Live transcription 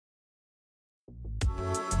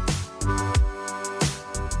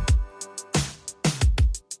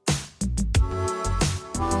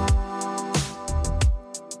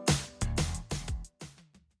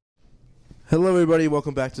Hello, everybody.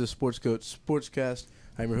 Welcome back to the Sports Coach Sportscast.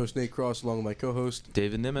 I'm your host, Nate Cross, along with my co-host,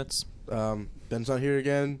 David Nimitz. Ben's not here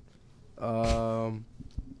again.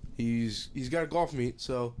 He's got a golf meet,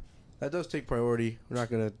 so that does take priority. We're not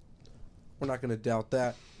gonna doubt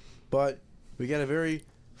that. But we got a very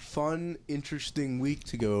fun, interesting week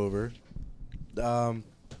to go over.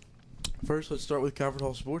 First, let's start with Calvert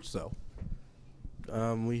Hall Sports, though.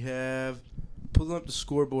 We have pulling up the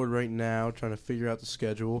scoreboard right now, trying to figure out the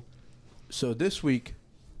schedule. So this week,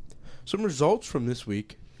 some results from this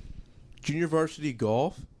week. Junior varsity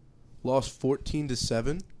golf lost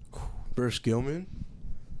 14-7 versus Gilman.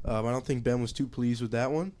 I don't think Ben was too pleased with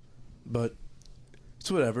that one, but it's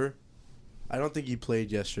whatever. I don't think he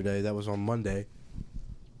played yesterday. That was on Monday.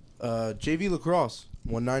 JV Lacrosse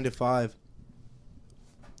won 9-5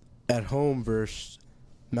 at home versus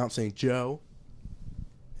Mount St. Joe.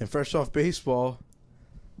 And Fresh Off Baseball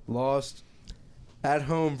lost at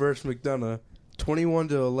home versus McDonough,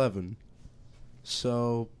 21-11.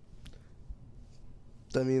 So,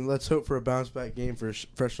 I mean, let's hope for a bounce-back game for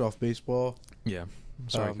Fresh Off Baseball. Yeah.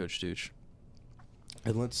 Sorry, Coach Dooch.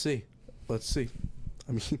 And let's see.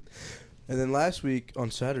 I mean, and then last week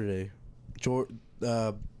on Saturday,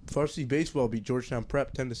 varsity baseball beat Georgetown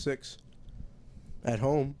Prep 10-6 at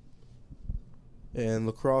home. And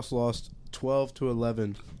lacrosse lost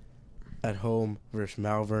 12-11 at home versus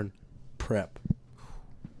Malvern Prep.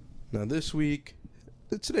 Now this week,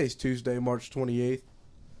 today's Tuesday, March 28th.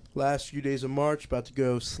 Last few days of March, about to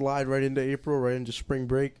go slide right into April, right into spring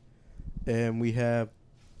break. And we have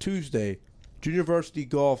Tuesday, junior varsity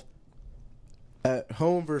golf at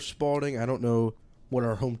home versus Spalding. I don't know what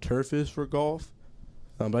our home turf is for golf.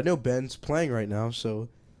 But I know Ben's playing right now, so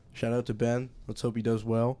shout out to Ben. Let's hope he does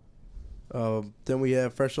well. Then we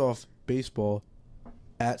have Fresh Off Baseball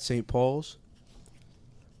at St. Paul's.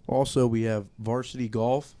 Also, we have varsity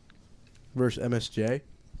golf versus MSJ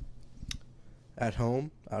at home.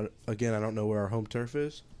 Again, I don't know where our home turf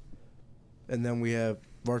is. And then we have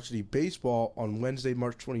varsity baseball on Wednesday,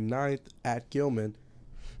 March 29th at Gilman.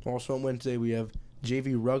 Also on Wednesday, we have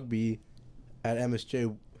JV rugby at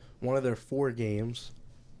MSJ, one of their 4 games.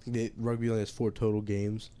 Rugby only has 4 total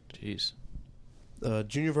games. Jeez.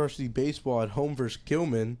 Junior varsity baseball at home versus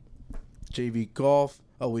Gilman. JV golf.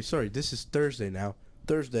 Oh, wait, sorry. This is Thursday now.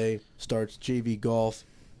 Thursday starts JV golf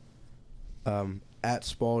at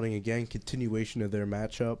Spalding. Again, continuation of their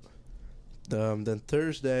matchup. Then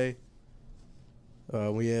Thursday,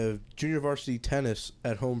 we have junior varsity tennis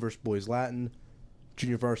at home versus Boys Latin.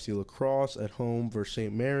 Junior varsity lacrosse at home versus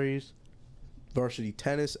St. Mary's. Varsity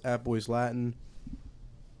tennis at Boys Latin.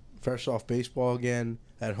 Fresh Off Baseball again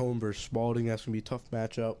at home versus Spalding. That's going to be a tough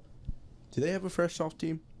matchup. Do they have a Fresh Off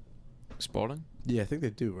team? Spalding? Yeah, I think they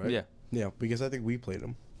do, right? Yeah. Yeah, because I think we played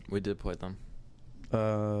them. We did play them.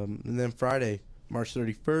 And then Friday, March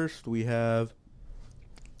 31st, we have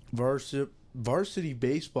varsity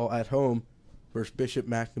baseball at home versus Bishop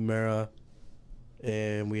McNamara.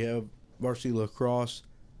 And we have varsity lacrosse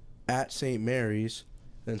at St. Mary's.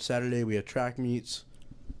 Then Saturday, we have track meets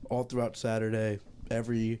all throughout Saturday.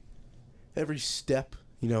 Every step,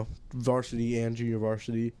 varsity and junior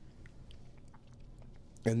varsity.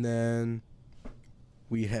 And then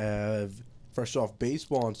we have Fresh Off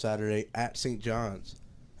Baseball on Saturday at St. John's.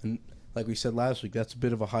 And like we said last week, that's a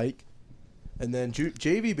bit of a hike. And then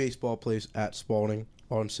JV baseball plays at Spalding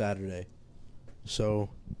on Saturday. So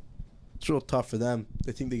it's real tough for them.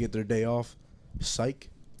 They think they get their day off. Psych.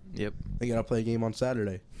 Yep. They got to play a game on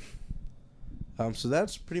Saturday. So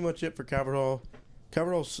that's pretty much it for Calvert Hall.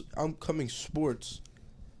 Calvert Hall's upcoming sports.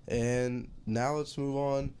 And now let's move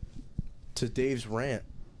on to Dave's rant.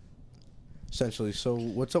 Essentially. So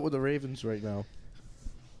what's up with the Ravens right now?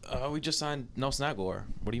 We just signed Nelson Aguilar.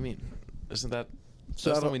 What do you mean? Isn't that So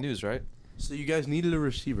that's the only news, right? So you guys needed a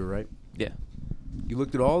receiver, right? Yeah. You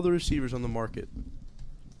looked at all the receivers on the market,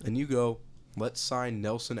 and you go, let's sign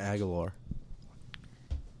Nelson Aguilar.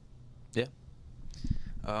 Yeah.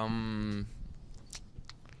 Not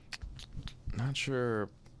sure.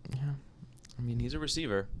 Yeah. I mean, he's a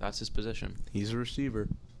receiver. That's his position. He's a receiver.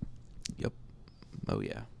 Yep. Oh,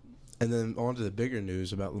 yeah. And then on to the bigger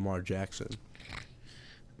news about Lamar Jackson.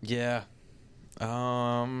 Yeah.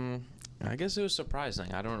 I guess it was surprising.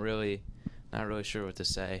 Not really sure what to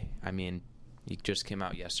say. I mean, he just came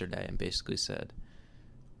out yesterday and basically said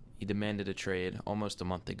he demanded a trade almost a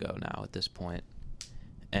month ago now at this point.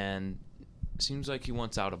 And it seems like he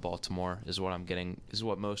wants out of Baltimore is what I'm getting. Is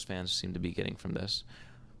what most fans seem to be getting from this.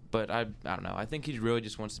 But I don't know. I think he really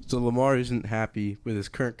just wants to. So Lamar isn't happy with his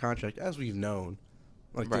current contract, as we've known.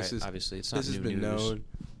 Like right, this is obviously it's not this new has been news. known.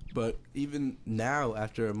 But even now,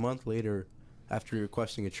 after a month later, after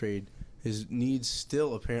requesting a trade, His needs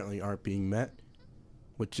still apparently aren't being met,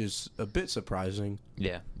 which is a bit surprising.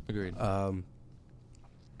 Yeah, agreed.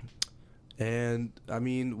 And I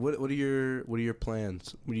mean, what are your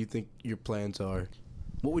plans? What do you think your plans are?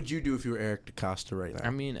 What would you do if you were Eric DeCosta right now?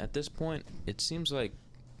 I mean, at this point, it seems like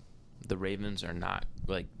the Ravens are not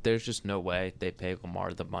like. There's just no way they pay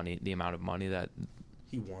Lamar the amount of money that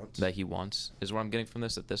he wants. Is what I'm getting from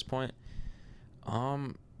this at this point.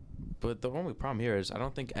 But the only problem here is I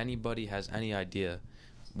don't think anybody has any idea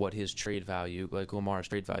what his trade value, like Lamar's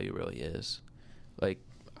trade value, really is. Like,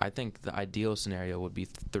 I think the ideal scenario would be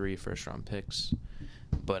 3 first-round picks,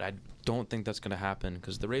 but I don't think that's going to happen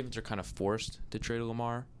because the Ravens are kind of forced to trade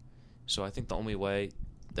Lamar. So I think the only way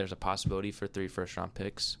there's a possibility for 3 first-round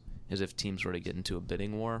picks is if teams were to get into a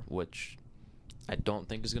bidding war, which I don't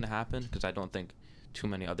think is going to happen because I don't think too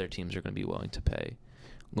many other teams are going to be willing to pay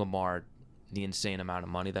Lamar the insane amount of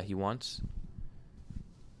money that he wants.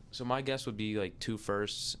 So my guess would be like 2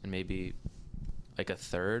 firsts and maybe like a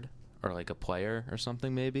third or like a player or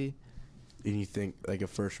something maybe. And you think like a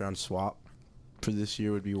first-round swap for this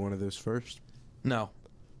year would be one of those first? No.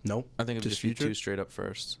 No? I think it would just be 2 straight up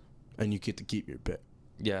firsts. And you get to keep your pick?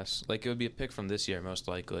 Yes. Like it would be a pick from this year most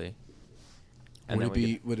likely. And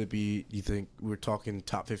would it be, you think we're talking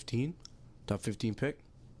top 15? Top 15 pick?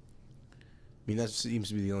 I mean, that seems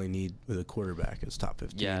to be the only need with a quarterback is top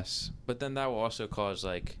 15. Yes. But then that will also cause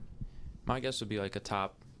like, my guess would be like a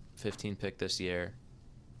top 15 pick this year,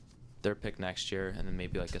 their pick next year, and then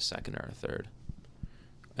maybe like a second or a third.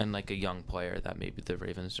 And like a young player that maybe the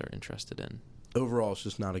Ravens are interested in. Overall, it's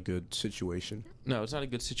just not a good situation. No, it's not a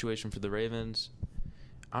good situation for the Ravens.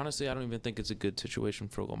 Honestly, I don't even think it's a good situation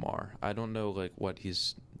for Lamar. I don't know like what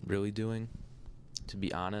he's really doing, to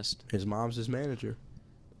be honest. His mom's his manager.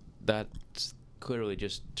 That's clearly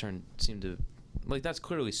just that's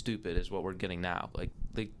clearly stupid is what we're getting now. Like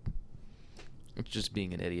it's just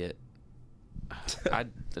being an idiot. I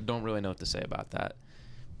don't really know what to say about that.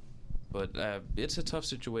 But it's a tough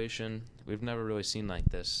situation. We've never really seen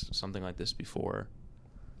something like this before.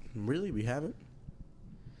 Really? We haven't?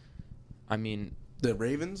 I mean... The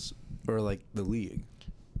Ravens or like the league?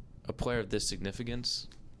 A player of this significance?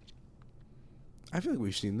 I feel like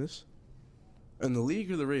we've seen this. In the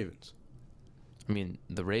league or the Ravens? I mean,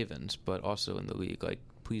 the Ravens, but also in the league. Like,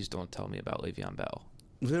 please don't tell me about Le'Veon Bell.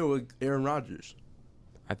 No, like Aaron Rodgers.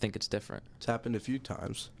 I think it's different. It's happened a few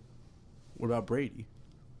times. What about Brady?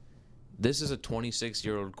 This is a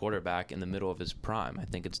 26-year-old quarterback in the middle of his prime. I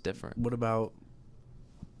think it's different. What about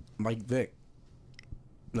Mike Vick?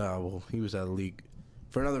 No, well, he was out of the league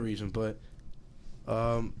for another reason, but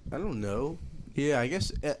I don't know. Yeah, I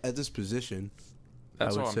guess at this position,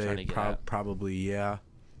 that's I would what say I'm trying to get at. Probably, yeah.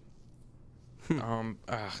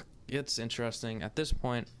 It's interesting. At this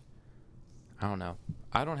point, I don't know.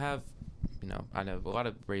 I don't have, I know a lot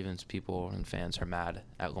of Ravens people and fans are mad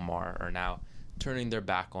at Lamar, are now turning their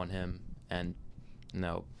back on him and,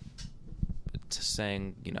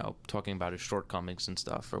 saying, talking about his shortcomings and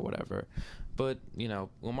stuff or whatever. But,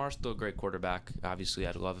 Lamar's still a great quarterback. Obviously,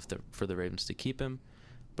 I'd love for the Ravens to keep him.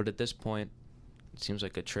 But at this point, it seems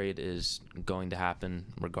like a trade is going to happen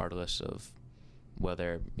regardless of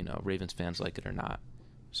whether, Ravens fans like it or not.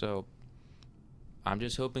 So I'm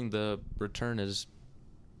just hoping the return is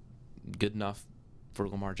good enough for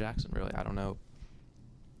Lamar Jackson, really. I don't know.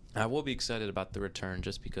 I will be excited about the return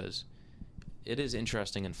just because it is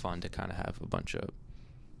interesting and fun to kind of have a bunch of,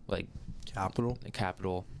 capital.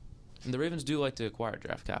 And the Ravens do like to acquire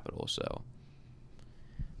draft capital, so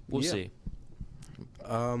we'll see.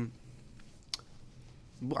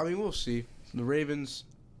 We'll see. The Ravens,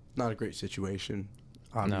 not a great situation,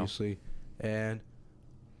 obviously. No. And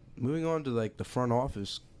moving on to, the front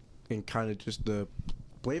office and kind of just the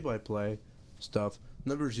play-by-play stuff,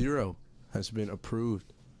 number 0 has been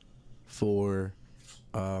approved for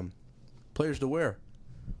players to wear,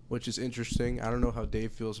 which is interesting. I don't know how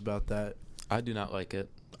Dave feels about that. I do not like it.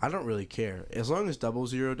 I don't really care. As long as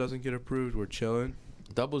 00 doesn't get approved, we're chilling.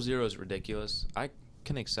 00 is ridiculous. I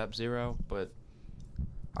can accept 0, but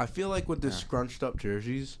I feel like with the scrunched up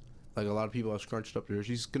jerseys, a lot of people have scrunched up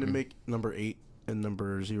jerseys, it's going to make number 8 and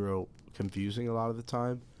number 0 confusing a lot of the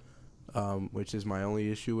time, which is my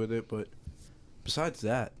only issue with it. But besides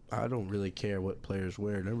that, I don't really care what players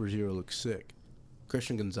wear. Number 0 looks sick.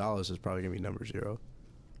 Christian Gonzalez is probably going to be number 0.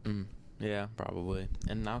 Yeah, probably.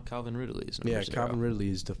 And now Calvin Ridley is number 0. Yeah, Calvin Ridley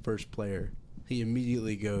is the first player. He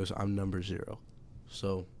immediately goes, I'm number 0.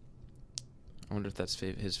 So I wonder if that's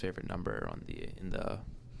his favorite number in the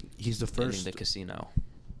he's the first in the casino.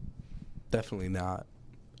 Definitely not.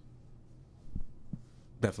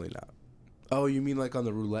 Oh, you mean on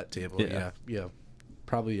the roulette table? Yeah.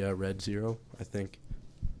 Probably red zero, I think,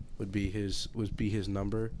 would be his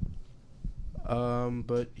number.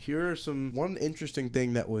 But here are one interesting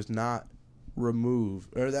thing that was not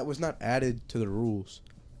removed, or that was not added to the rules,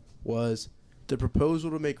 was the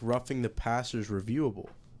proposal to make roughing the passers reviewable.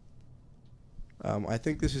 I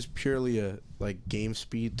think this is purely a game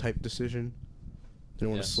speed type decision. They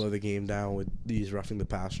don't want to slow the game down with these roughing the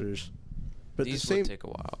passers. But These would take a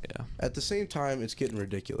while, yeah. At the same time, it's getting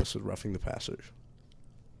ridiculous with roughing the passers.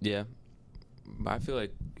 Yeah. I feel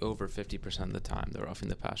like over 50% of the time the roughing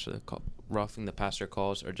the passer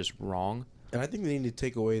calls are just wrong. And I think they need to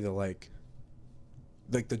take away the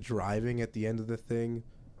the driving at the end of the thing.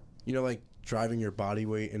 You know, driving your body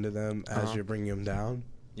weight into them as you're bringing them down.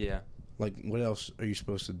 Yeah. What else are you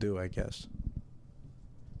supposed to do, I guess?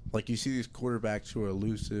 You see these quarterbacks who are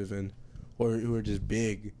elusive or who are just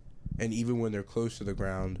big, and even when they're close to the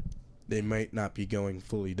ground, they might not be going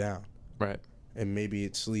fully down. Right. And maybe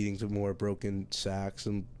it's leading to more broken sacks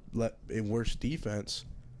and worse defense,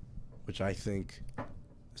 which I think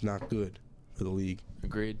is not good for the league.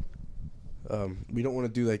 Agreed. We don't want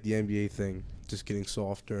to do the NBA thing, just getting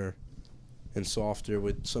softer and softer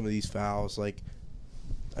with some of these fouls.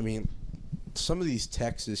 Some of these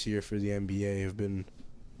texts this year for the NBA have been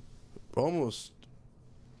almost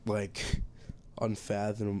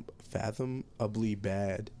unfathomably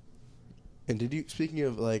bad. And speaking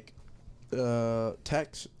of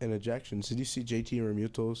techs and ejections, did you see JT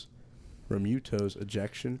Remuto's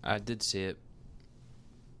ejection? I did see it.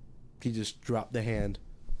 He just dropped the hand,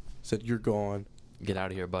 said, "You're gone. Get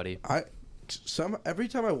out of here, buddy." Every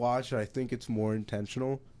time I watch it, I think it's more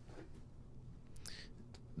intentional.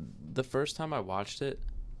 The first time I watched it,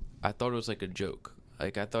 I thought it was a joke. I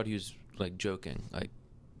thought he was joking.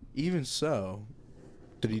 Even so,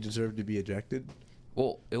 did he deserve to be ejected?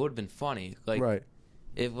 Well, it would have been funny. Right.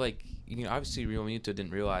 If obviously Real Muto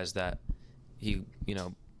didn't realize that he,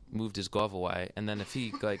 moved his glove away, and then if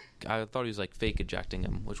he I thought he was fake ejecting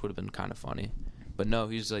him, which would have been kind of funny. But no,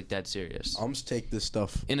 he's dead serious. Almost take this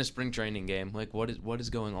stuff in a spring training game. What is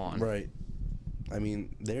going on? Right. I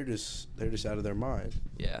mean, they're just out of their mind.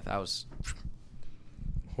 Yeah, that was.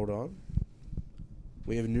 Hold on.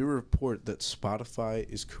 We have a new report that Spotify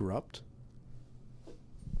is corrupt.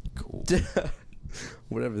 Cool.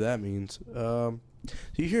 Whatever that means. So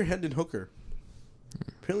you hear Hendon Hooker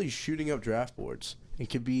apparently shooting up draft boards and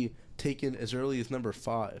could be taken as early as number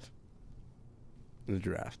 5 in the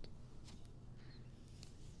draft.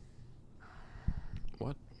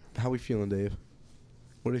 What? How we feeling, Dave?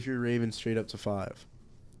 What if you're Ravens straight up to 5?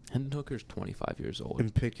 Hendon Hooker's 25 years old.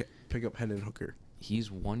 And pick up Hendon Hooker.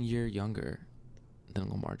 He's 1 year younger than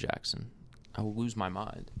Lamar Jackson. I will lose my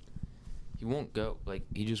mind. He won't go,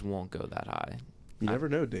 he just won't go that high. You never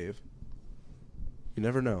know, Dave. You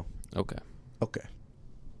never know. Okay.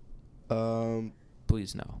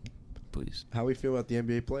 Please, no. Please. How we feel about the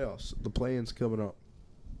NBA playoffs? The play-in's coming up.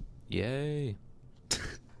 Yay.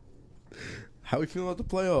 How we feel about the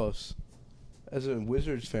playoffs? As a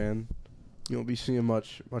Wizards fan, you won't be seeing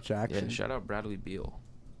much action. Yeah, shout out Bradley Beal.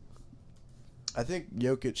 I think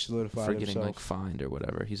Jokic solidified for himself. getting fined or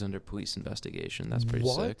whatever. He's under police investigation. That's pretty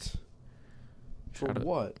sick. For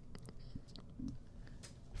what?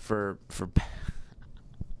 For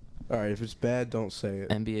all right, if it's bad, don't say it.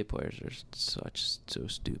 NBA players are so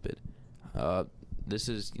stupid. This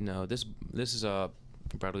is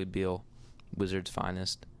Bradley Beal, Wizards'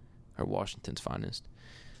 finest, or Washington's finest.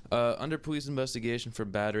 Under police investigation for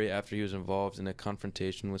battery after he was involved in a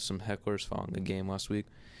confrontation with some hecklers following a game last week.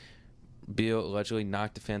 Beal allegedly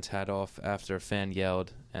knocked the fan's hat off after a fan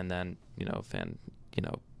yelled, and then a fan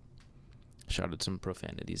shouted some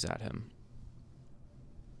profanities at him.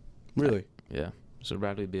 Really? Yeah. So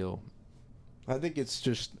Bradley Beal. I think it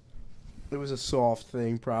was a soft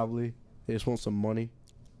thing probably. They just want some money.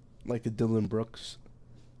 Like the Dylan Brooks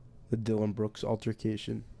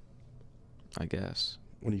altercation. I guess.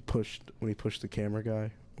 When he pushed the camera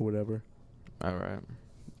guy or whatever. All right.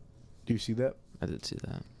 Do you see that? I did see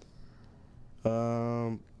that.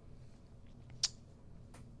 Now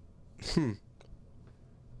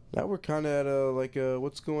we're kind of at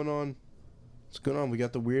what's going on? What's going on? We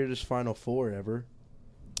got the weirdest Final Four ever.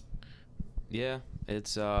 Yeah,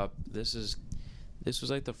 it's this was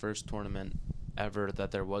the first tournament ever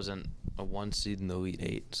that there wasn't a 1 seed in the Elite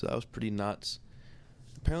Eight, so that was pretty nuts.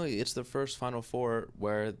 Apparently, it's the first Final Four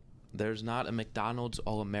where there's not a McDonald's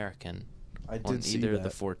All-American on either of the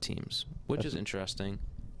 4 teams, which is interesting.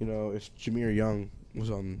 If Jameer Young was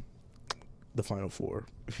on the Final Four,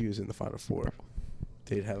 if he was in the Final Four,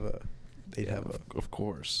 they'd have a of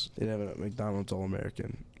course. They'd have a McDonald's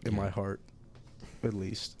All-American in my heart, at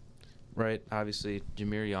least. right? Obviously,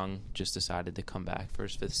 Jameer Young just decided to come back for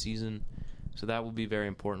his 5th season. So that will be very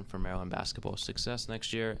important for Maryland basketball's success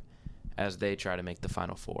next year as they try to make the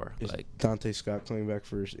Final Four. Is Like Dante Scott coming back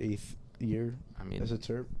for his 8th year as a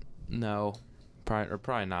Terp? No,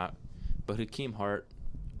 probably not. But Hakeem Hart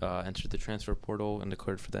entered the transfer portal and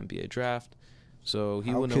declared for the NBA draft. So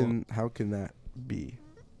he will know. How can that be?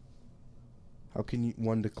 How can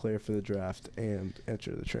one declare for the draft and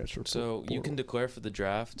enter the transfer portal? So you can declare for the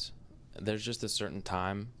draft. There's just a certain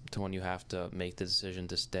time to when you have to make the decision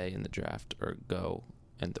to stay in the draft or go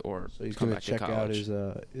or so he's come gonna back check to college.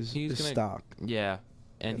 out his stock. Yeah,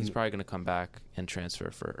 and he's probably going to come back and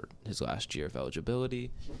transfer for his last year of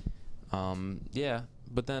eligibility. Yeah,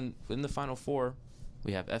 but then in the Final Four,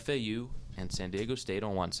 we have FAU and San Diego State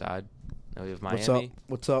on one side. Now we have Miami.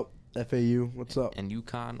 What's up, FAU? What's up? And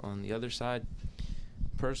UConn on the other side.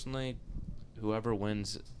 Personally, whoever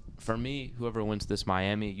wins this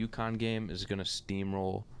Miami UConn game is going to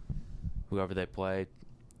steamroll whoever they play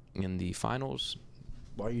in the finals.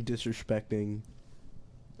 Why are you disrespecting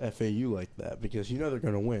FAU like that? Because you know they're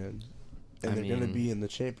going to win, and they're going to be in the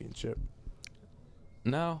championship.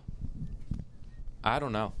 No. I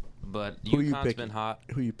don't know. But Who UConn's been hot.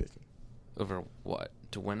 Who are you picking? Over what?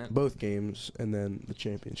 To win it? Both games and then the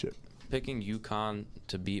championship. Picking UConn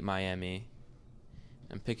to beat Miami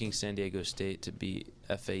and picking San Diego State to beat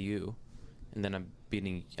FAU. And then I'm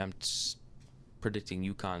predicting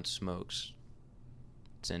UConn smokes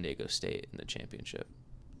San Diego State in the championship.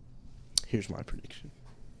 Here's my prediction.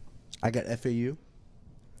 I got FAU.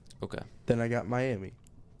 Okay. Then I got Miami.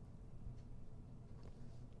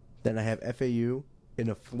 Then I have FAU in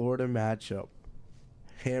a Florida matchup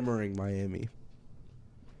hammering Miami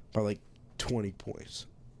by like 20 points.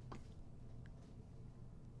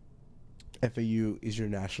 FAU is your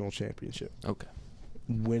national championship. Okay.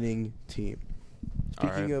 Winning team.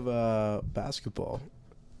 Speaking of basketball,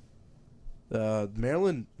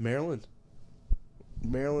 Maryland's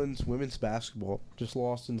women's basketball just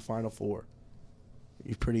lost in the Final Four.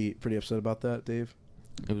 You pretty upset about that, Dave?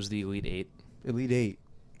 It was the Elite Eight. Elite Eight.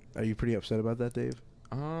 Are you pretty upset about that, Dave?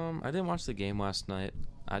 I didn't watch the game last night.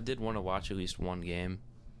 I did want to watch at least one game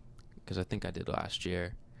because I think I did last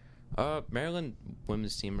year. Maryland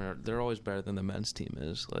women's team they're always better than the men's team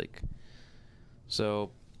is.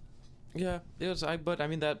 So yeah, it was. But I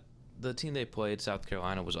mean that the team they played, South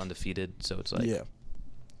Carolina, was undefeated. So it's like yeah.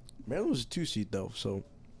 Maryland was a 2 seed though. So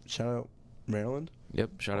shout out Maryland.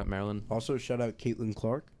 Yep, shout out Maryland. Also shout out Caitlin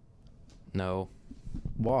Clark. No.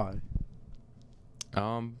 Why?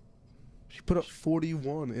 She put up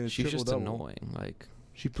 41 in a triple-double. She's just annoying.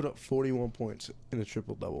 She put up 41 points in a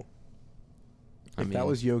triple-double. If that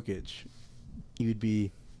was Jokic, you'd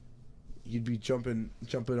be jumping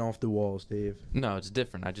off the walls, Dave. No, it's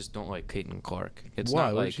different. I just don't like Caitlin Clark. It's Why?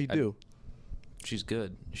 Not what did she do? She's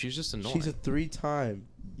good. She's just annoying. She's a 3-time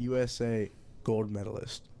USA gold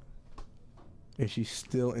medalist. And she's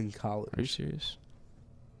still in college. Are you serious?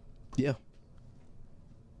 Yeah.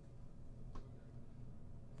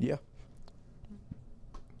 Yeah.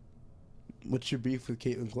 What's your beef with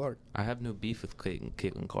Caitlin Clark? I have no beef with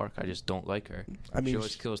Caitlin Clark. I just don't like her. I mean, she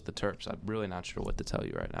always kills the Terps. I'm really not sure what to tell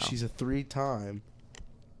you right now. She's a 3-time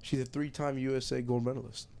USA gold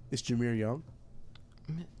medalist. Is Jameer Young?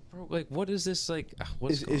 Bro, what is this like?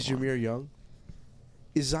 Is Jameer Young?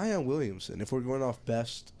 Is Zion Williamson? If we're going off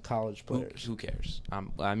best college players, who cares?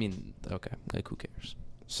 Okay, who cares?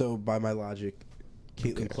 So by my logic,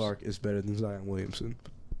 Caitlin Clark is better than Zion Williamson.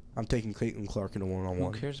 I'm taking Caitlin Clark in a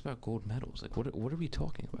one-on-one. Who cares about gold medals? What are we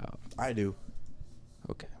talking about? I do.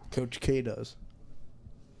 Okay. Coach K does.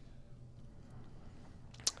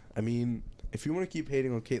 I mean, if you want to keep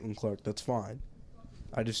hating on Caitlin Clark, that's fine.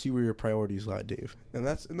 I just see where your priorities lie, Dave, and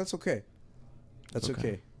that's okay. That's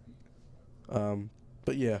okay.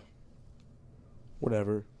 But yeah,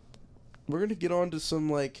 whatever. We're gonna get on to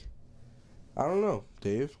some I don't know,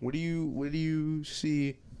 Dave. What do you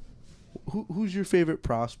see? Who's your favorite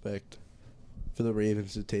prospect for the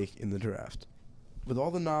Ravens to take in the draft? With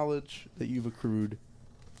all the knowledge that you've accrued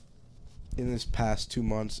in this past 2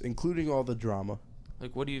 months, including all the drama.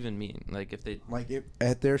 What do you even mean?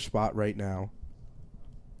 At their spot right now.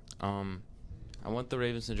 I want the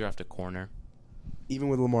Ravens to draft a corner. Even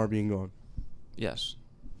with Lamar being gone? Yes.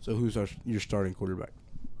 So who's your starting quarterback?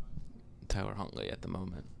 Tyler Huntley at the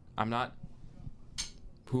moment.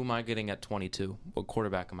 Who am I getting at 22? What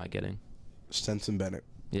quarterback am I getting? Stetson Bennett.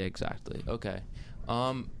 Yeah, exactly. Okay.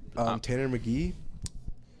 Tanner McGee?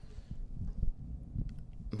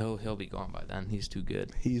 No, he'll be gone by then. He's too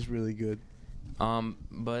good. He's really good.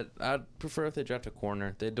 But I'd prefer if they draft a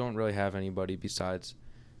corner. They don't really have anybody besides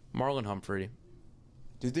Marlon Humphrey.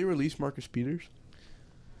 Did they release Marcus Peters?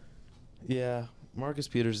 Yeah, Marcus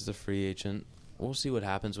Peters is a free agent. We'll see what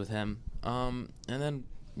happens with him. And then,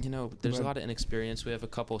 there's a lot of inexperience. We have a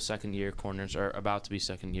couple second-year corners, or about to be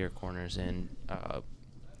second-year corners, in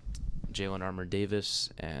Jalen Armour-Davis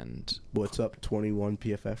and... What's up, 21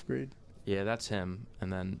 PFF grade? Yeah, that's him.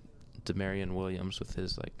 And then Demarion Williams with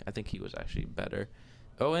his, I think he was actually better.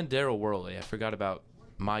 Oh, and Daryl Worley. I forgot about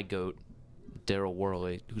my GOAT, Daryl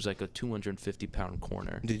Worley, who's a 250-pound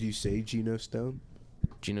corner. Did you say Geno Stone?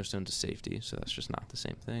 Geno Stone's a safety, so that's just not the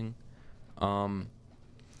same thing.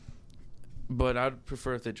 But I'd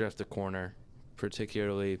prefer if they draft a corner,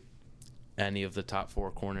 particularly any of the top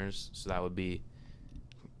 4 corners. So that would be,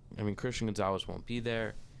 Christian Gonzalez won't be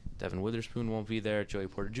there. Devin Witherspoon won't be there. Joey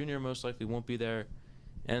Porter Jr. most likely won't be there.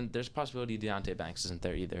 And there's a possibility Deontay Banks isn't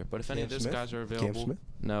there either. But if any of those guys are available... Cam Smith?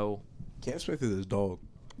 No. Cam Smith is his dog.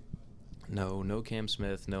 No Cam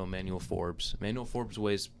Smith, no Emmanuel Forbes. Emmanuel Forbes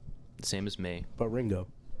weighs the same as me. But Ringo.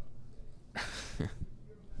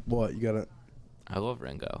 What, I love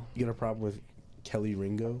Ringo. You got a problem with Kelly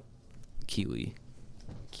Ringo? Keely.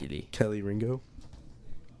 Kelly Ringo?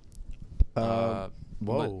 Whoa.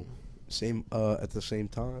 But, Same, at the same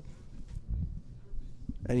time.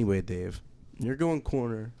 Anyway, Dave, you're going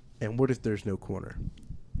corner, and what if there's no corner?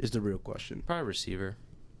 Is the real question. probably receiver.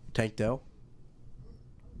 Tank Dell?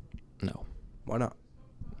 No. Why not?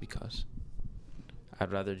 Because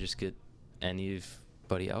I'd rather just get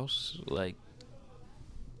anybody else.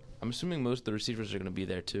 I'm assuming most of the receivers are going to be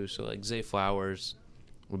there too. So Zay Flowers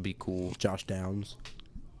would be cool. Josh Downs?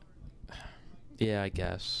 Yeah, I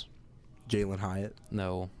guess. Jalen Hyatt?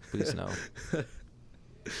 No, please no.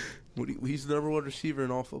 He's the number 1 receiver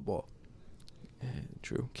in all football.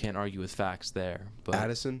 True. Can't argue with facts there. But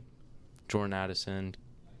Addison? Jordan Addison,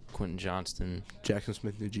 Quentin Johnston. Jackson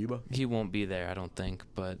Smith-Njigba? He won't be there, I don't think.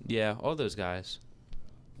 But yeah, all those guys.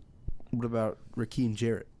 What about Raheem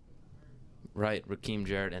Jarrett? Right, Raheem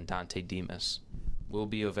Jarrett and Dante Demas will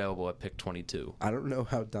be available at pick 22. I don't know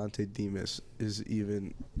how Dante Demas is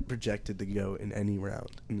even projected to go in any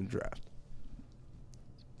round in the draft.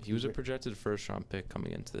 He was a projected first-round pick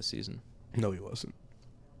coming into the season. No, he wasn't.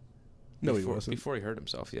 No, he wasn't. Before he hurt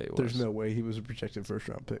himself, yeah, he was. There's no way he was a projected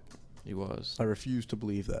first-round pick. He was. I refuse to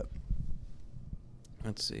believe that.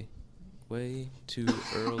 Let's see. Way too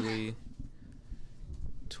early.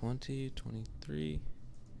 2023.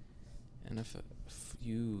 NFL.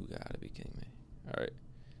 You gotta be kidding me. All right.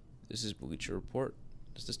 This is Bleacher Report.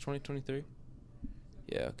 Is this 2023?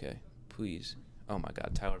 Yeah, okay. Please. Oh my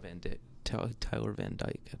God, Tyler Van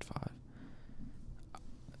Dyke at 5.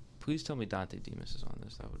 Please tell me Dante Demas is on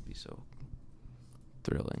this. That would be so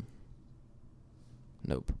thrilling.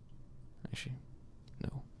 Nope. Actually,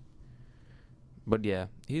 no. But yeah,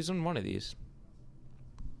 he's on one of these.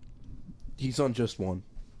 He's on just one.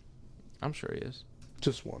 I'm sure he is.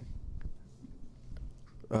 Just one.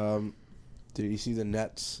 Did you see the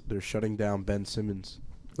Nets? They're shutting down Ben Simmons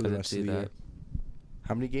for the rest of the year.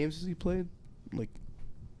 How many games has he played?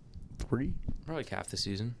 3? Probably half the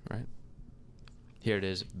season, right? Here it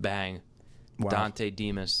is. Bang. Wow. Dante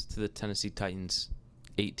Demas to the Tennessee Titans,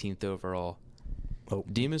 18th overall. Oh.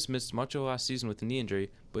 Demas missed much of last season with a knee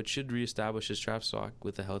injury, but should reestablish his draft stock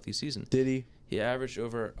with a healthy season. Did he? He averaged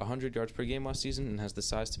over 100 yards per game last season and has the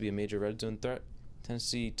size to be a major red zone threat.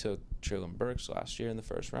 Tennessee took Traylon Burks last year in the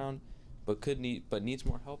first round, but needs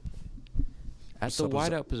more help at the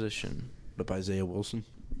wideout position. What up, Isaiah Wilson?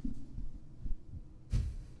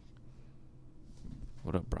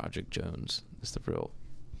 What up, Broderick Jones? That's the real.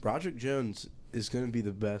 Broderick Jones is going to be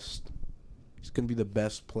the best. He's going to be the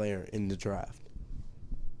best player in the draft.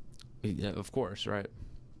 Yeah, of course, right.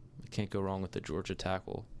 You can't go wrong with the Georgia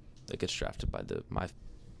tackle that gets drafted by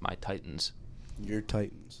my Titans. Your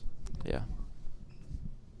Titans. Yeah.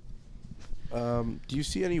 Do you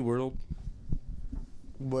see any world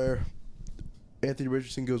where Anthony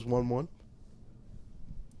Richardson goes 1-1?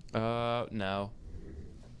 No.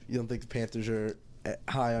 You don't think the Panthers are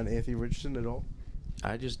high on Anthony Richardson at all?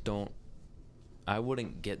 I just don't. I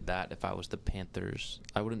wouldn't get that if I was the Panthers.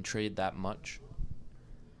 I wouldn't trade that much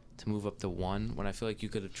to move up to 1 when I feel like you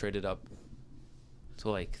could have traded up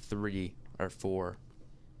to 3 or 4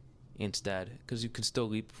 instead, because you can still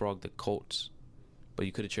leapfrog the Colts, but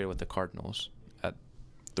you could have traded with the Cardinals at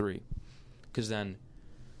 3, because then.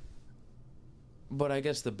 But I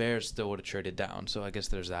guess the Bears still would have traded down, so I guess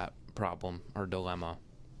there's that problem or dilemma.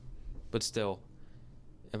 But still,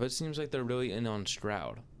 but it seems like they're really in on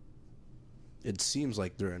Stroud. It seems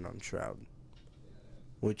like they're in on Stroud,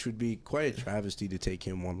 which would be quite a travesty to take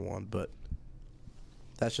him 1-1, but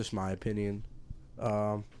that's just my opinion.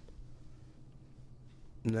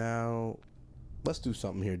 Now, let's do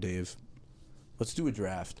something here, Dave. Let's do a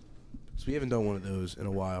draft. Because we haven't done one of those in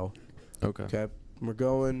a while. Okay. Okay. We're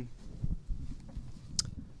going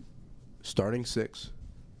starting 6,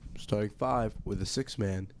 starting 5 with a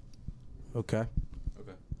 6-man. Okay.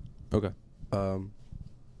 Okay.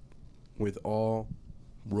 With all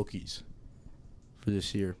rookies for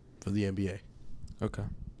this year for the NBA. Okay.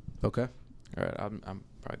 Okay. All right. I'm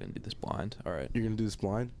probably gonna do this blind. All right. You're gonna do this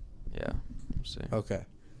blind? Yeah. We'll see. Okay.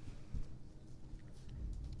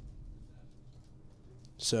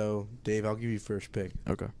 So, Dave, I'll give you first pick.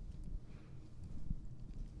 Okay.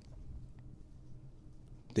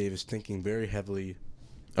 Dave is thinking very heavily.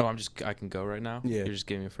 Oh, I can go right now? Yeah. You're just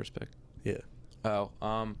giving me a first pick? Yeah. Oh,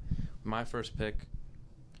 my first pick,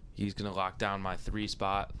 he's going to lock down my 3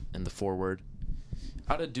 spot in the forward.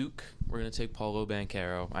 Out of Duke, we're going to take Paulo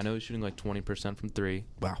Banchero. I know he's shooting like 20% from 3.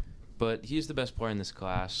 Wow. But he's the best player in this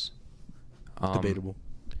class. Debatable.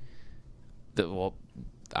 Well,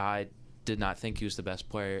 I did not think he was the best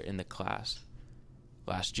player in the class.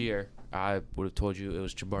 Last year, I would have told you it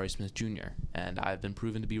was Jabari Smith Jr., and I've been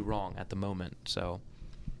proven to be wrong at the moment. So,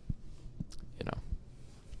 you know.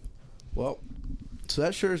 Well, so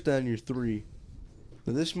that sure is down your 3.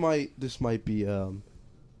 Now this might be a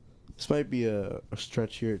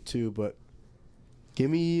stretch here too, but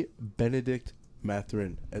give me Benedict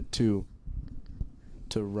Mathurin at 2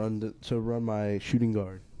 to run my shooting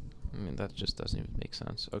guard. I mean, that just doesn't even make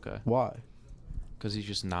sense. Okay. Why? Because he's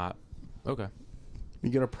just not. Okay. You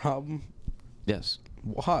got a problem? Yes.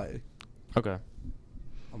 Why? Okay.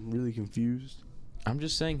 I'm really confused. I'm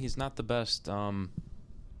just saying he's not the best. He's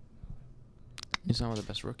not one of the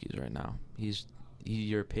best rookies right now.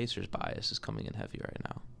 Your Pacers bias is coming in heavy right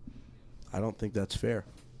now. I don't think that's fair.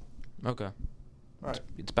 Okay. All right.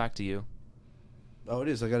 It's back to you. Oh, it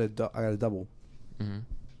is. I got a double. Mm-hmm.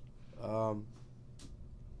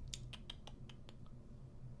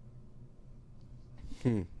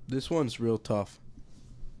 This one's real tough.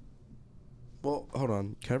 Well, hold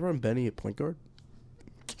on. Can I run Benny at point guard?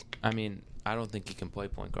 I mean, I don't think he can play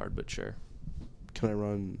point guard, but sure. Can I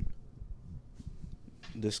run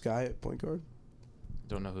this guy at point guard?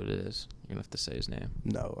 Don't know who it is. You're gonna have to say his name.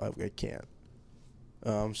 No, I can't.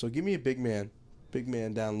 So give me a big man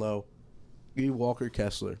down low. Give me Walker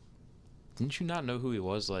Kessler. Didn't you not know who he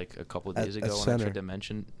was like a couple of At days ago when I center. tried to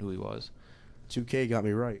mention who he was? 2K got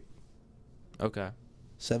me right. Okay.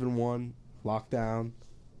 7-1, lockdown.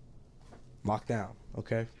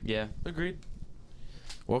 Okay. Yeah, agreed.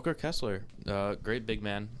 Walker Kessler, great big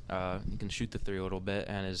man. He can shoot the 3 a little bit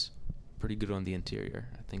and is pretty good on the interior.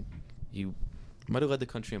 I think you might have led the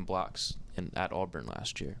country in blocks at Auburn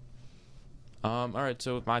last year. All right,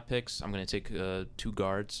 so with my picks, I'm going to take 2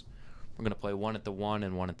 guards. We're going to play one at the 1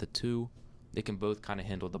 and one at the 2. They can both kind of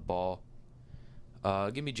handle the ball.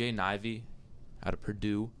 Give me Jay Ivey out of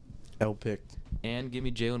Purdue. L picked. And give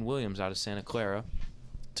me Jalen Williams out of Santa Clara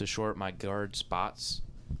to short my guard spots.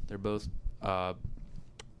 They're both...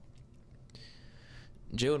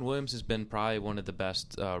 Jalen Williams has been probably one of the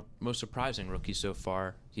best, most surprising rookies so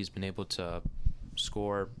far. He's been able to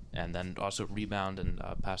score and then also rebound and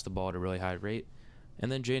pass the ball at a really high rate.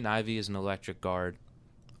 And then Jaden Ivey is an electric guard,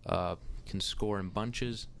 can score in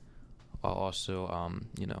bunches, while also,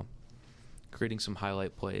 creating some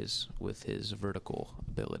highlight plays with his vertical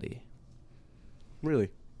ability. Really?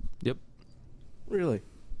 Yep. Really?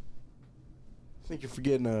 I think you're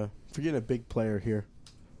forgetting a big player here.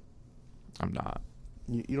 I'm not.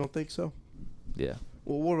 You don't think so? Yeah.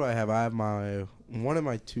 Well, what do I have? I have my 1 and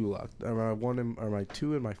my 2 locked. Or my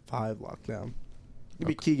 2 and my 5 locked down. Give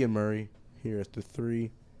me Keegan Murray here at the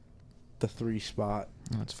 3 spot.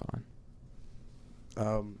 That's fine.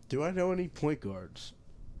 Do I know any point guards?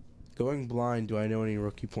 Going blind, do I know any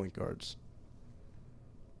rookie point guards?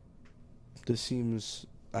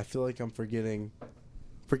 I feel like I'm forgetting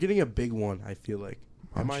a big one, I feel like.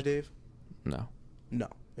 Am I, Dave? No. No.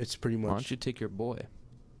 It's pretty much... Why don't you take your boy?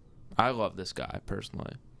 I love this guy,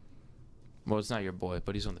 personally. Well, it's not your boy,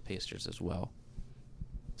 but he's on the Pacers as well.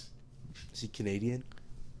 Is he Canadian?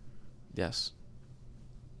 Yes.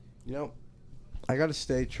 I got to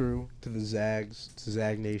stay true to the Zags, to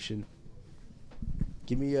Zag Nation.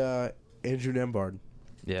 Give me Andrew Nembhard.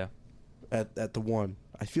 Yeah. At the 1.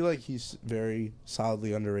 I feel like he's very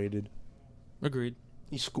solidly underrated. Agreed.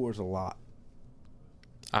 He scores a lot.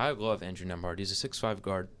 I love Andrew Nembhard. He's a 6'5"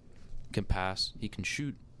 guard. Can pass. He can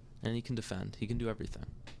shoot. And he can defend. He can do everything.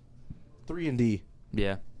 3 and D.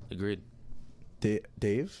 Yeah. Agreed.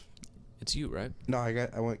 Dave? It's you, right? No,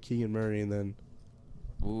 I went Keegan Murray and then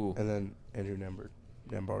Ooh. Andrew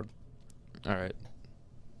Nembhard. All right.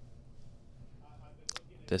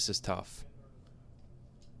 This is tough.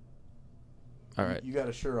 All right. You got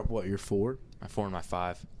to sure up what, your 4? My 4 and my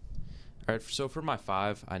 5. All right, so for my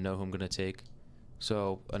 5, I know who I'm going to take.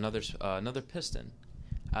 So another Piston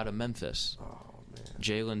out of Memphis. Oh, man.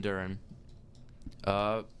 Jalen Duren.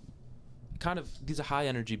 He's a high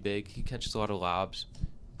energy big. He catches a lot of lobs,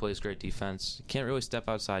 plays great defense. Can't really step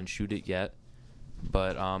outside and shoot it yet,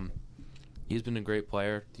 but he's been a great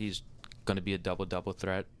player. He's going to be a double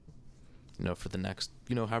threat, for the next,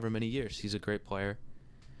 however many years. He's a great player.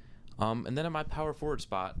 And then at my power forward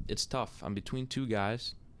spot, it's tough. I'm between 2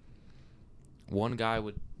 guys. One guy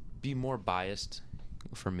would be more biased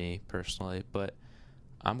for me personally, but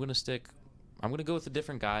I'm going to go with a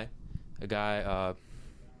different guy. A guy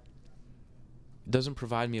doesn't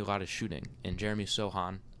provide me a lot of shooting, and Jeremy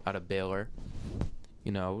Sohan out of Baylor.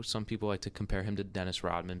 Some people like to compare him to Dennis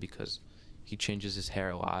Rodman because he changes his hair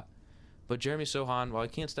a lot. But Jeremy Sohan, while he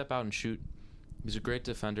can't step out and shoot, he's a great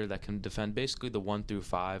defender that can defend basically the 1 through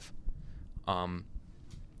 5.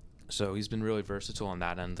 So he's been really versatile on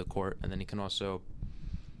that end of the court, and then he can also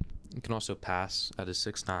pass at his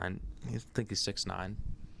 6'9". I think he's 6'9".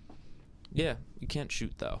 Yeah, you can't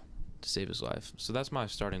shoot though to save his life. So that's my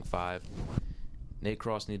starting 5. Nate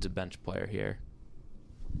Cross needs a bench player here.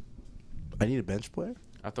 I need a bench player?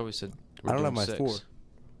 I thought we said I don't have my 6. 4.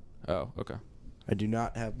 Oh, okay. I do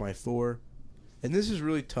not have my 4. And this is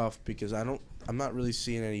really tough because I'm not really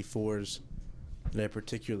seeing any 4s that I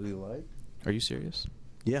particularly like. Are you serious?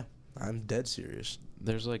 Yeah, I'm dead serious.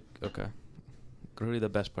 There's okay. Really the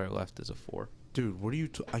best player left is a 4. Dude, what are you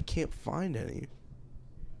I can't find any.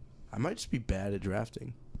 I might just be bad at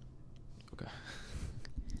drafting. Okay.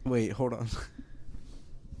 Wait, hold on.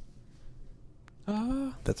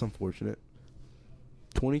 That's unfortunate.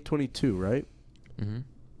 2022, right? Mm-hmm.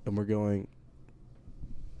 And we're going...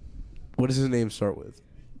 What does his name start with?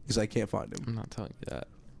 Because I can't find him. I'm not telling you that.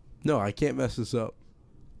 No, I can't mess this up.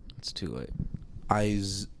 It's too late.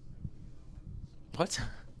 What?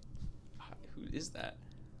 Who is that?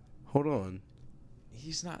 Hold on.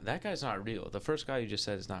 He's not... That guy's not real. The first guy you just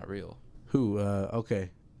said is not real. Who? Okay.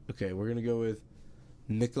 Okay, we're going to go with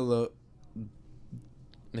Nikola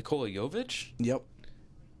Jovic? Yep.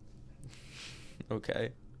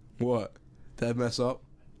 Okay. What? Did I mess up?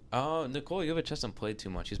 Oh, Nikola Jovic hasn't played too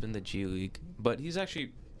much. He's been in the G League. But he's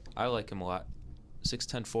actually... I like him a lot.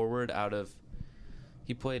 6'10" forward out of...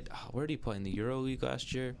 He played... where did he play? In the Euro League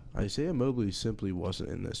last year? Isaiah Mobley simply wasn't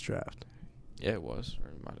in this draft. Yeah, it was. Or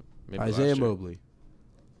it might have, maybe Isaiah last year. Mobley.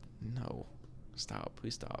 No. Stop.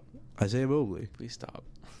 Please stop. Isaiah Mobley. Please stop.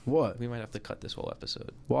 What? We might have to cut this whole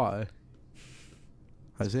episode. Why?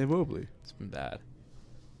 Isaiah Mobley. It's been bad.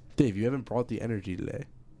 Dave, you haven't brought the energy today.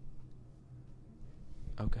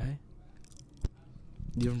 Okay.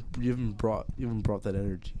 You haven't brought that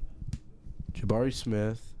energy. Jabari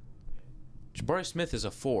Smith. Jabari Smith is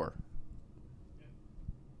a 4.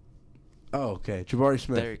 Oh, okay. Jabari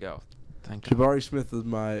Smith. There you go. Thank God. Jabari Smith was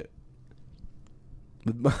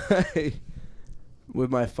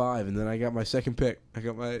with my 5, and then I got my second pick. I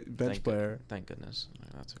got my bench player. Thank goodness.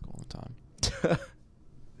 That took a long time.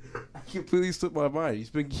 I completely slipped my mind. He's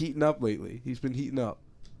been heating up lately. He's been heating up.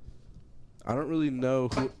 I don't really know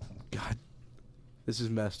who... God, this is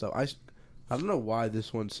messed up. I don't know why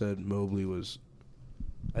this one said Mobley was...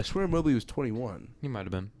 I swear Mobley was 21. He might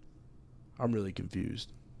have been. I'm really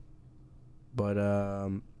confused. But,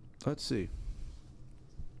 let's see.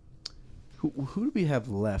 Who do we have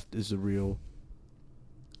left is the real...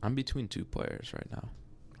 I'm between 2 players right now.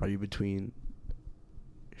 Are you between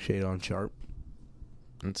Shadon Sharp?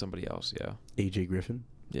 And somebody else, yeah. AJ Griffin?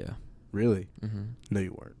 Yeah. Really? Mm-hmm. No,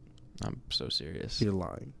 you weren't. I'm so serious. You're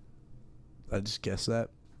lying. I just guessed that.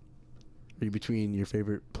 Are you between your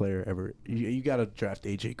favorite player ever? You got to draft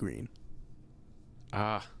AJ Green.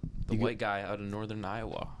 The white guy out of northern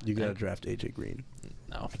Iowa. You got to draft AJ Green.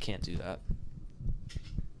 No, I can't do that.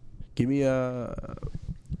 Give me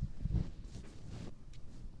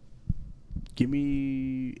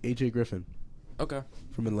AJ Griffin. Okay.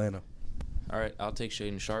 From Atlanta. All right, I'll take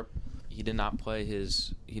Shaden Sharp. He did not play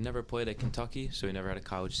he never played at Kentucky, so he never had a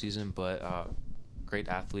college season, but great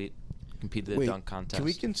athlete. Competed at dunk contest. Can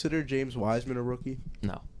we consider James Wiseman a rookie?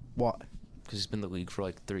 No. Why? Because he's been in the league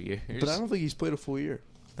for 3 years. But I don't think he's played a full year.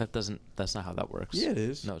 That's not how that works. Yeah, it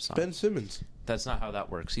is. No, it's not. Ben Simmons. That's not how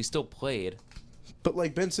that works. He still played. But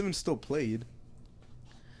Ben Simmons still played.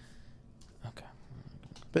 Okay.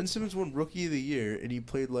 Ben Simmons won Rookie of the Year, and he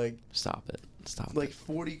played Stop it. Stop it.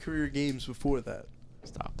 40 career games before that.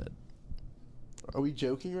 Stop it. Are we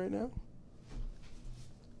joking right now?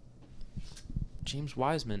 James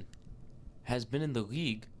Wiseman has been in the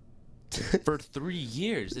league for 3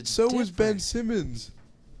 years. It's so different. was Ben Simmons.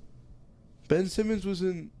 Ben Simmons was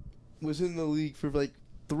in was in the league for like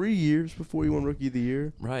 3 years before he won Rookie of the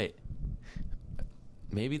Year. Right.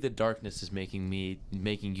 Maybe the darkness is making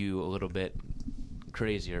you a little bit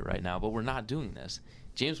crazier right now, but we're not doing this.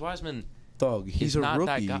 James Wiseman Thug, he's is a not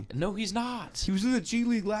rookie. that guy. No, he's not. He was in the G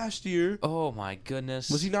League last year. Oh my goodness.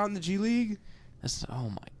 Was he not in the G League? Oh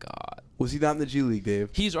my God. Was he not in the G League, Dave?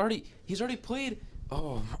 He's already played.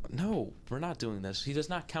 Oh no, we're not doing this. He does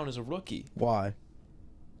not count as a rookie. Why?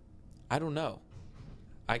 I don't know.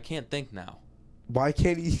 I can't think now. Why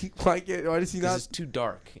can't he? Why does he not? It's too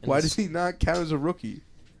dark. Why does he not count as a rookie?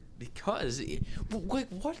 Because,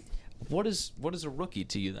 like, what is a rookie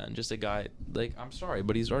to you then? Just a guy like, I'm sorry,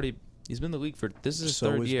 but he's been in the league for, this is his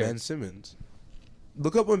third year. Ben Simmons.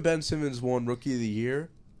 Look up when Ben Simmons won Rookie of the Year,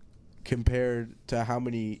 compared to how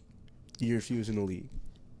many years he was in the league.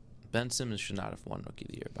 Ben Simmons should not have won Rookie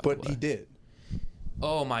of the Year, by the way. But he did.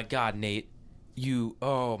 Oh my God, Nate,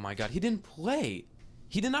 oh my God, he didn't play.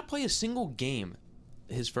 He did not play a single game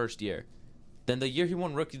his first year. Then the year he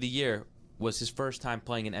won Rookie of the Year was his first time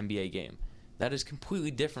playing an NBA game. That is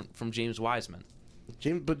completely different from James Wiseman.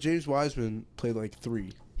 But James Wiseman played like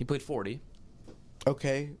 3. He played 40.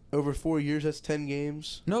 Okay, over 4 years, that's 10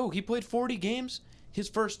 games. No, he played 40 games his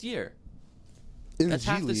first year. That's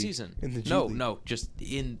half the season. In the G League. No, just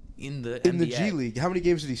in the NBA. In the G League. How many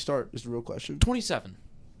games did he start is the real question. 27.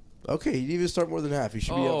 Okay, he didn't even start more than half. He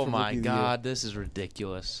should be up Oh for my Rookie of the God, this is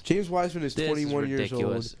ridiculous. Year. James Wiseman is This 21 is years old.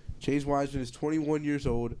 ridiculous. James Wiseman is 21 years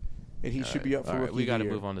old, and he should be up for Rookie of the Year. We got to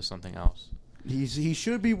move on to something else. He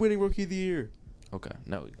should be winning Rookie of the Year. Okay,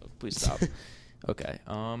 no, please stop. Okay,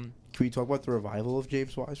 Can we talk about the revival of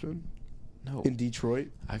James Wiseman no, in Detroit?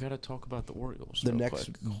 I got to talk about the Orioles. The real next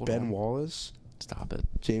quick. Hold Ben on. Wallace, Stop it.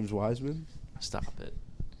 James Wiseman. Stop it.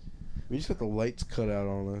 We just got the lights cut out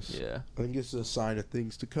on us. Yeah, I think it's a sign of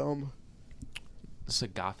things to come. this is a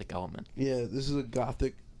gothic element. Yeah, this is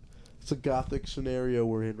it's a gothic scenario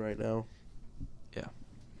we're in right now. Yeah.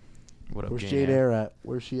 What up, Where's Jane Jane Eyre? Eyre at?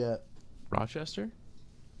 Where's she at? Rochester?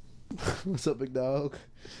 What's up, big dog?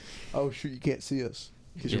 Oh shoot, you can't see us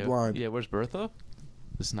because you're Yeah, blind. Yeah, where's Bertha?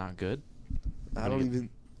 This is not good. I don't even.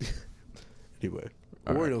 Anyway,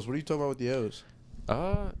 All right. Orioles. What are you talking about with the O's?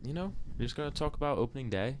 We just gotta talk about opening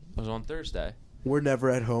day. It was on Thursday. We're never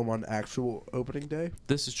at home on actual opening day.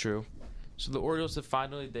 This is true. So the Orioles have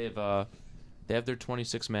finally they have their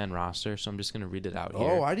 26-man roster. So I'm just gonna read it out here.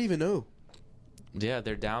 Oh, I didn't even know. Yeah,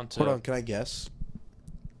 they're down to. Hold on, can I guess?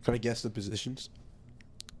 Can I guess the positions?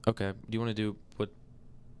 Okay. Do you want to do what? Do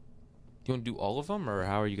you want to do all of them, or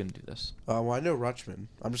how are you gonna do this? Well, I know Rutschman.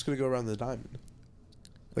 I'm just gonna go around the diamond.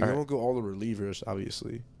 Like, I Alright. won't go all the relievers,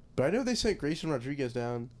 obviously, but I know they sent Grayson Rodriguez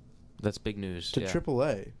down That's big news. to yeah.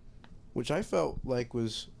 AAA, which I felt like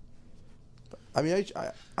was. I mean,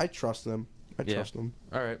 I trust them. I Yeah. trust them.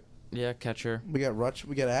 All right. Yeah, catcher, We got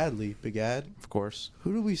We got Adley. Big Ad. of course.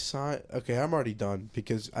 Who do we sign? Okay, I'm already done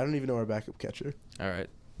because I don't even know our backup catcher. All right.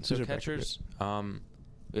 So Who's our backup catchers,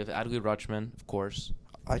 we have Adley Rutschman, of course,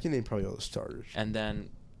 I can name probably all the starters. and then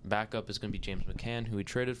backup is going to be James McCann, who we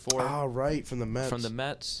traded for Oh, right, from the Mets. from the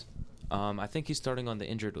Mets. I think he's starting on the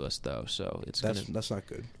injured list though, so it's That's gonna. that's not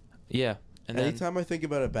good. Yeah, and then Anytime I think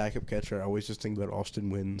about a backup catcher, I always just think about Austin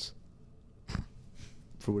Wynns.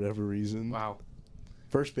 For whatever reason. wow,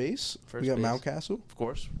 First base. First we got base. Mountcastle. of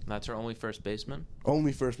course, that's our only first baseman.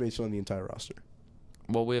 Only first base on the entire roster.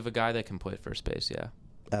 Well, we have a guy that can play first base. Yeah,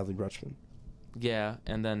 Adley Rutschman. yeah,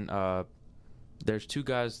 and then there's two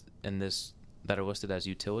guys in this that are listed as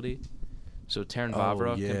utility. So Taron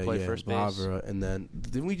Vavra can play first base. Vavra, and then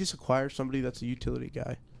didn't we just acquire somebody that's a utility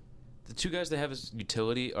guy? The two guys they have as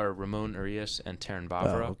utility are Ramon Urias and Taron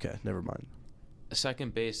Vavra. Oh, okay, never mind.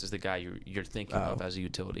 Second base is the guy you're thinking of as a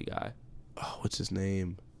utility guy. Oh, what's his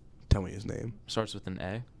name? Tell me his name. Starts with an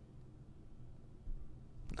A.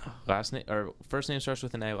 Last name or first name starts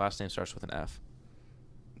with an A. Last name starts with an F.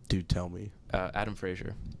 Dude, tell me. Adam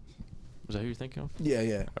Frazier. Was that who you're thinking of? Yeah,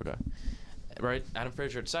 yeah. Okay. Right, Adam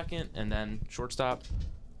Frazier at second, and then shortstop.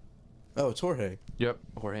 Oh, it's Jorge. Yep.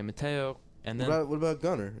 Jorge Mateo, and then What about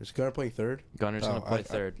Gunnar? Is Gunnar playing third? Gunner's gonna play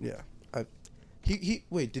third. Yeah. He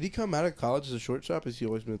wait. Did he come out of college as a shortstop? Or has he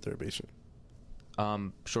always been a third baseman?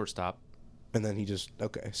 Shortstop. And then he just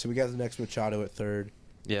okay. So we got the next Machado at third.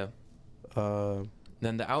 Yeah.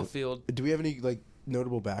 Then the outfield, Do we have any like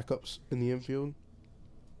notable backups in the infield?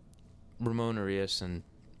 Ramon Urias and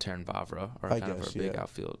Taron Vavra are I kind of guess, our big yeah.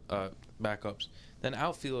 outfield backups. Then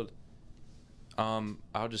outfield,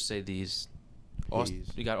 I'll just say these. Hayes.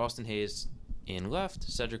 We got Austin Hayes in left,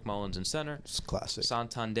 Cedric Mullins in center, It's classic.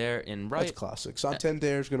 Santander in right. That's classic.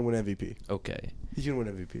 Santander's gonna win MVP. Okay. He's gonna win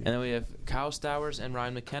MVP. And then we have Kyle Stowers and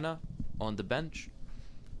Ryan McKenna on the bench.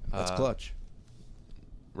 That's clutch.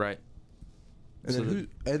 Right. And So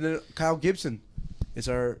then Kyle Gibson is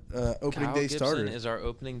our opening Kyle day Gibson starter. is our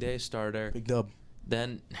opening day starter. Big dub.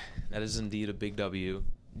 Then that is indeed a big W.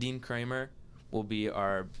 Dean Kramer will be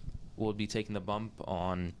taking the bump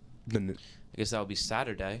on. Then I guess that'll be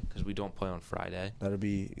Saturday because we don't play on Friday. that'll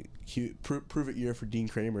be prove it year for Dean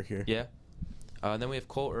Kramer here. Yeah. Then we have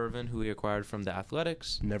Cole Irvin, who we acquired from the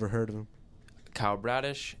Athletics. Never heard of him. Kyle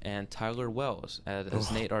Bradish and Tyler Wells. As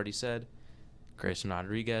Oh. Nate already said, Grayson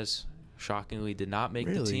Rodriguez shockingly did not make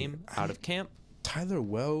the Really? team out of camp. Tyler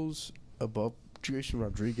Wells above Jason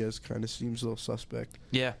Rodriguez kind of seems a little suspect.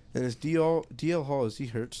 Yeah. And is DL Hall, is he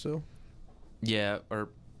hurt still? Yeah, or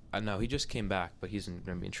no, he just came back, but he's going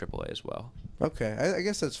to be in AAA as well. Okay, I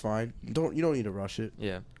guess that's fine. You don't need to rush it.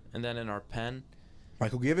 Yeah. And then in our pen,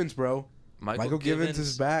 Michael Givens, bro. Michael Givens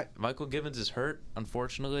is back. Michael Givens is hurt,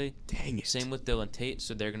 unfortunately. Dang it. Same with Dylan Tate,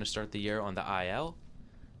 so they're going to start the year on the IL.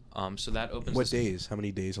 So that opens. What days? How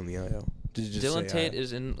many days on the IL? Did you just Dylan say Tate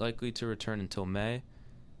isn't likely to return until May.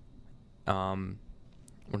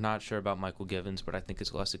 We're not sure about Michael Givens, but I think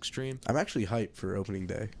it's less extreme. I'm actually hyped for opening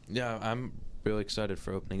day. Yeah, I'm really excited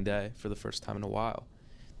for opening day for the first time in a while.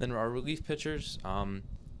 Then our relief pitchers,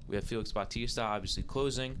 we have Felix Bautista, obviously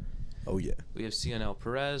closing. Oh yeah. We have Cionel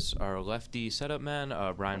Perez, our lefty setup man,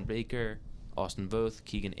 Brian Baker, Austin Voth,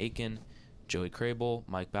 Keegan Aiken, Joey Crable,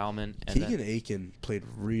 Mike Bauman. And Keegan Aiken played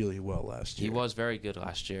really well last year. He was very good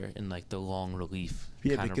last year in like the long relief.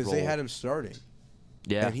 Yeah, kind because of they role. had him starting.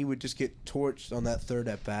 Yeah. And he would just get torched on that third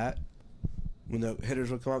at bat. When the hitters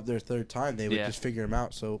would come up their third time, they would just figure him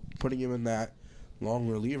out. So putting him in that long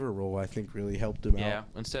reliever role, I think, really helped him out. Yeah.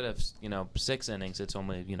 Instead of 6 innings, it's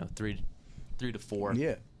only 3 to 4.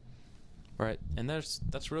 Yeah. Right. And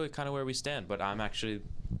that's really kind of where we stand. But I'm actually.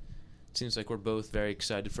 It seems like we're both very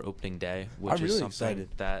excited for opening day, which I'm is really something excited.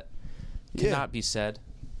 that cannot be said,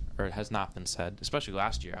 or it has not been said. Especially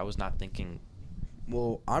last year, I was not thinking.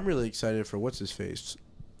 Well, I'm really excited for what's his face.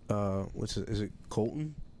 Is it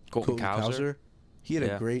Colton? Colton Cowser. He had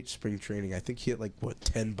a great spring training. I think he had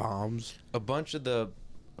 10 bombs. A bunch of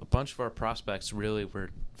our prospects really were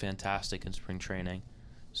fantastic in spring training,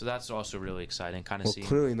 so that's also really exciting. Kind of seeing.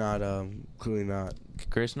 Clearly not.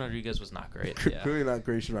 Grayson Rodriguez was not great. Yeah. Clearly not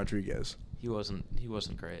Grayson Rodriguez, He wasn't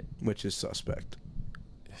great. which is suspect.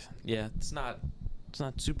 Yeah, it's not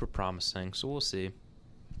super promising. So we'll see.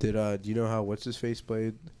 Do you know how what's his face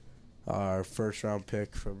played? Our first round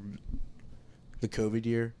pick from the COVID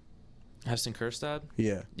year. Heston Kjerstad?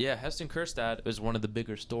 Yeah. Yeah, Heston Kjerstad is one of the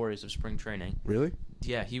bigger stories of spring training. Really?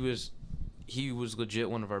 Yeah, he was legit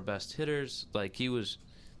one of our best hitters. Like he was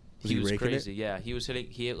raking crazy. it? Yeah, he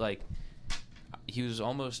was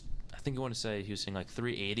almost, I think you want to say he was hitting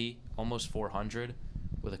 380, almost 400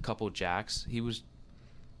 with a couple jacks. He was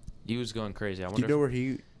going crazy. I wonder Do you know where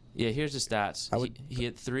he? Yeah, here's the stats. He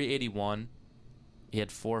hit 381. He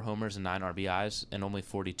had 4 homers and 9 RBIs and only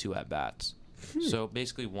 42 at bats. So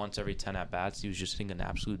basically, once every 10 at bats, he was just hitting an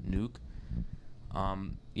absolute nuke.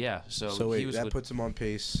 Yeah. So wait, he was that puts him on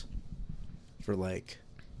pace for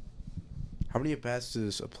how many at bats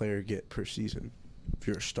does a player get per season if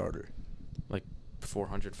you're a starter?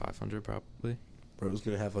 400, 500 probably. Bro's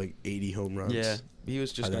gonna have 80 home runs. Yeah, he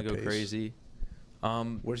was just At gonna that go pace. crazy.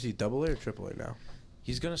 Where's he? AA or AAA now?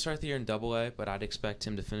 He's gonna start the year in AA, but I'd expect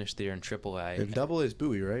him to finish the year in AAA. And AA is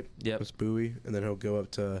Bowie, right? Yep. It's Bowie, and then he'll go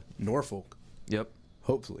up to Norfolk. Yep.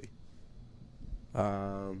 Hopefully.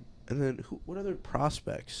 And then what other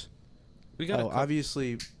prospects? We got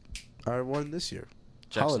obviously our one this year.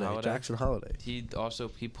 Jackson Holiday. Jackson Holiday.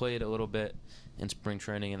 He played a little bit in spring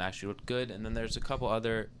training and actually looked good. And then there's a couple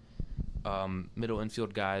other middle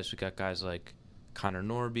infield guys. We got guys like Connor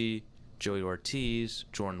Norby, Joey Ortiz,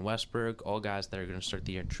 Jordan Westberg, all guys that are going to start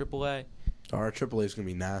the year in AAA. Our AAA is going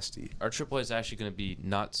to be nasty. Our AAA is actually going to be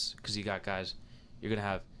nuts because you got guys. You're going to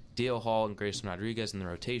have DL Hall and Grayson Rodriguez in the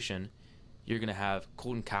rotation. You're going to have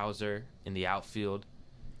Colton Cowser in the outfield.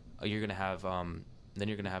 You're going to have then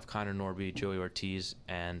you're going to have Connor Norby, Joey Ortiz,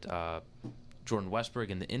 and Jordan Westberg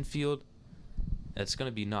in the infield. It's going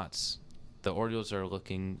to be nuts. The Orioles are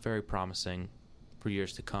looking very promising for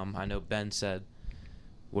years to come. I know Ben said,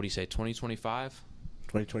 what do you say, 2025?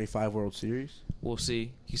 2025 World Series. We'll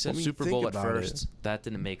see. He said Super think Bowl at about first. it. That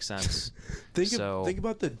didn't make sense. Think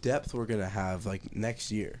about the depth we're going to have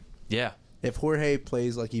next year. Yeah. If Jorge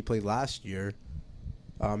plays like he played last year,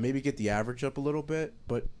 maybe get the average up a little bit,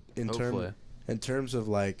 but in terms of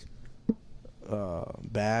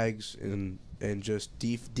bags and just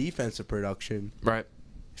defensive production, right?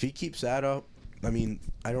 If he keeps that up, I mean,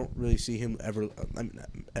 I don't really see him ever. I mean, not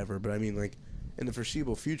ever, but I mean, in the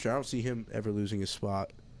foreseeable future, I don't see him ever losing his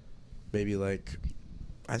spot. Maybe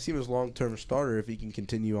I see him as long-term starter if he can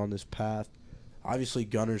continue on this path Obviously,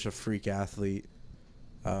 Gunner's a freak athlete.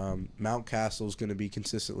 Mountcastle's going to be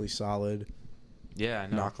consistently solid. Yeah, I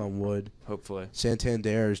know. Knock on wood. Hopefully.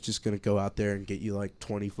 Santander is just going to go out there and get you like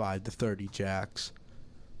 25 to 30 jacks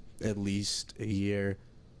at least a year.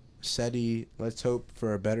 Seti, let's hope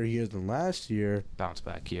for a better year than last year. Bounce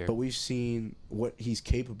back year. But we've seen what he's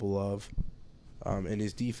capable of, and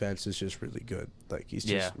his defense is just really good. Like, he's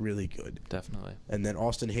just really good. Definitely. And then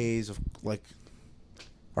Austin Hayes,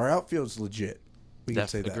 our outfield's legit. We can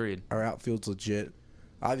say that. Agreed. Our outfield's legit.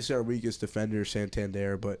 Obviously, our weakest defender is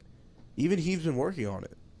Santander, but even he's been working on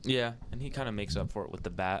it. Yeah, and he kind of makes up for it with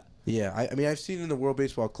the bat. Yeah, I mean, I've seen in the World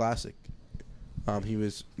Baseball Classic, he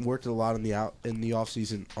was working a lot in the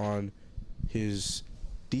offseason on his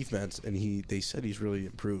defense, and they said he's really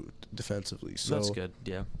improved defensively. So that's good.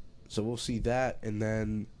 Yeah. So we'll see that, and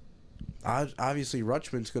then obviously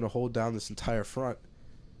Rutschman's going to hold down this entire front.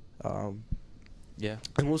 Yeah.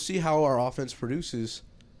 And we'll see how our offense produces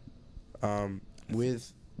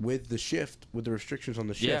with the shift, with the restrictions on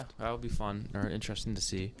the shift. Yeah, that'll be fun or interesting to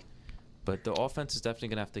see. But the offense is definitely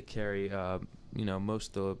going to have to carry,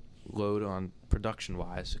 most of the load on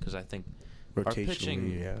production-wise, because I think our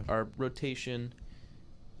pitching, our rotation,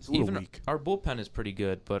 even weak. Our bullpen is pretty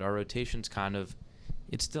good, but our rotation's kind of,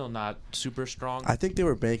 it's still not super strong. I think they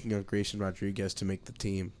were banking on Grayson Rodriguez to make the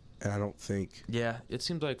team, and I don't think. Yeah, it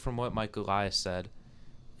seems like from what Mike Elias said,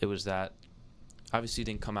 it was that. Obviously, he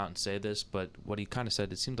didn't come out and say this, but what he kind of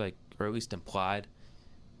said, it seemed like, or at least implied,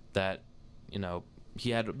 that,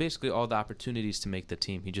 he had basically all the opportunities to make the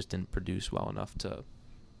team. He just didn't produce well enough to,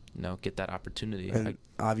 get that opportunity. And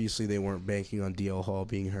obviously, they weren't banking on DL Hall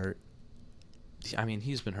being hurt. I mean,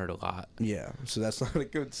 he's been hurt a lot. Yeah, so that's not a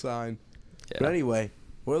good sign. Yeah. But anyway,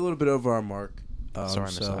 we're a little bit over our mark. Sorry,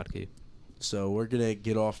 Mr. Hodke. So we're going to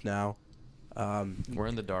get off now. We're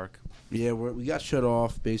in the dark. Yeah, we got shut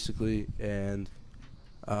off, basically, and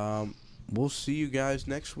we'll see you guys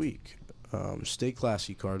next week. Stay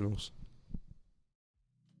classy, Cardinals.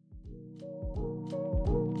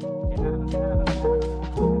 Yeah.